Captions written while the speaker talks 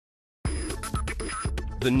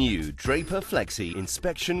The new Draper Flexi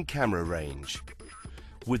Inspection Camera Range.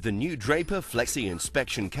 With the new Draper Flexi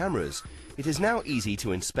Inspection cameras, it is now easy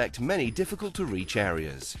to inspect many difficult-to-reach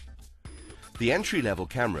areas. The entry-level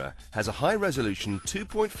camera has a high-resolution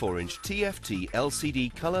 2.4-inch TFT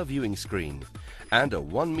LCD color viewing screen and a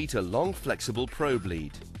 1-meter-long flexible probe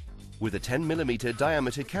lead, with a 10mm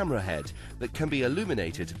diameter camera head that can be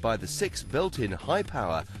illuminated by the 6 built-in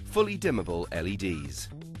high-power, fully dimmable LEDs.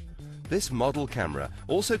 This model camera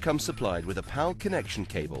also comes supplied with a PAL connection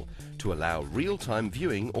cable to allow real-time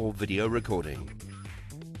viewing or video recording.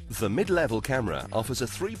 The mid-level camera offers a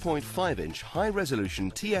 3.5-inch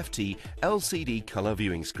high-resolution TFT LCD color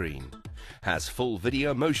viewing screen, has full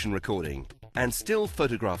video motion recording and still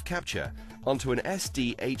photograph capture onto an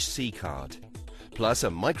SDHC card, plus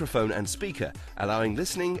a microphone and speaker allowing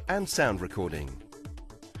listening and sound recording.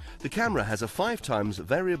 The camera has a 5x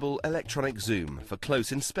variable electronic zoom for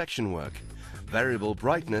close inspection work, variable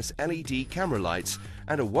brightness LED camera lights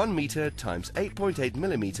and a 1 meter x 8.8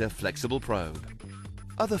 mm flexible probe.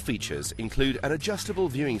 Other features include an adjustable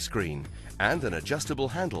viewing screen and an adjustable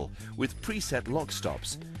handle with preset lock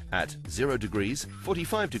stops at 0 degrees,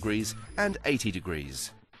 45 degrees and 80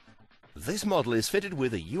 degrees. This model is fitted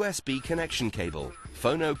with a USB connection cable,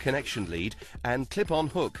 phono connection lead and clip-on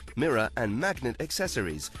hook, mirror and magnet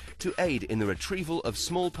accessories to aid in the retrieval of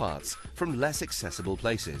small parts from less accessible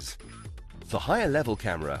places. The higher level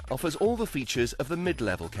camera offers all the features of the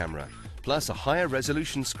mid-level camera, plus a higher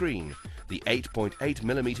resolution screen, the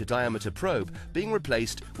 8.8mm diameter probe being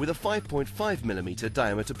replaced with a 5.5mm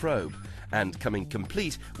diameter probe and coming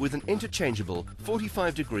complete with an interchangeable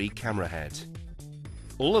 45-degree camera head.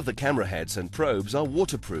 All of the camera heads and probes are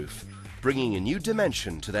waterproof, bringing a new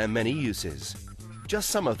dimension to their many uses.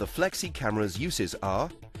 Just some of the Flexi camera's uses are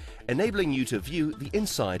enabling you to view the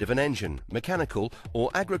inside of an engine, mechanical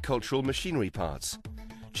or agricultural machinery parts,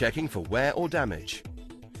 checking for wear or damage.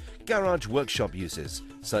 Garage workshop uses,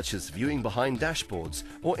 such as viewing behind dashboards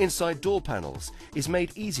or inside door panels, is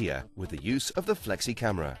made easier with the use of the Flexi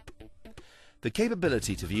camera. The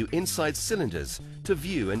capability to view inside cylinders to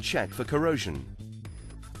view and check for corrosion.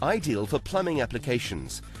 Ideal for plumbing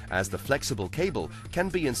applications, as the flexible cable can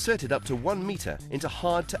be inserted up to 1 meter into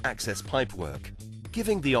hard-to-access pipework,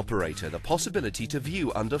 giving the operator the possibility to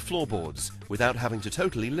view under floorboards without having to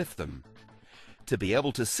totally lift them. To be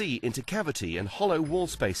able to see into cavity and hollow wall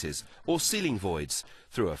spaces or ceiling voids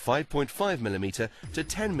through a 5.5mm to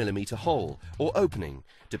 10mm hole or opening,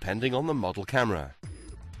 depending on the model camera.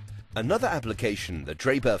 Another application the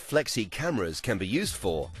Draper Flexi cameras can be used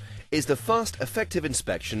for is the fast, effective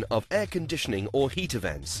inspection of air conditioning or heat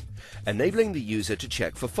events, enabling the user to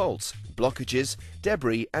check for faults, blockages,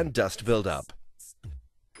 debris and dust buildup.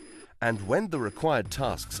 And when the required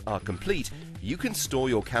tasks are complete, you can store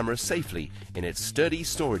your camera safely in its sturdy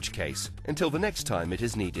storage case until the next time it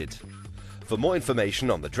is needed. For more information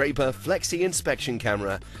on the Draper Flexi Inspection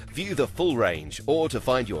Camera, view the full range, or to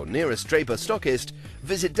find your nearest Draper stockist,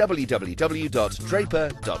 visit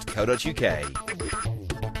www.draper.co.uk.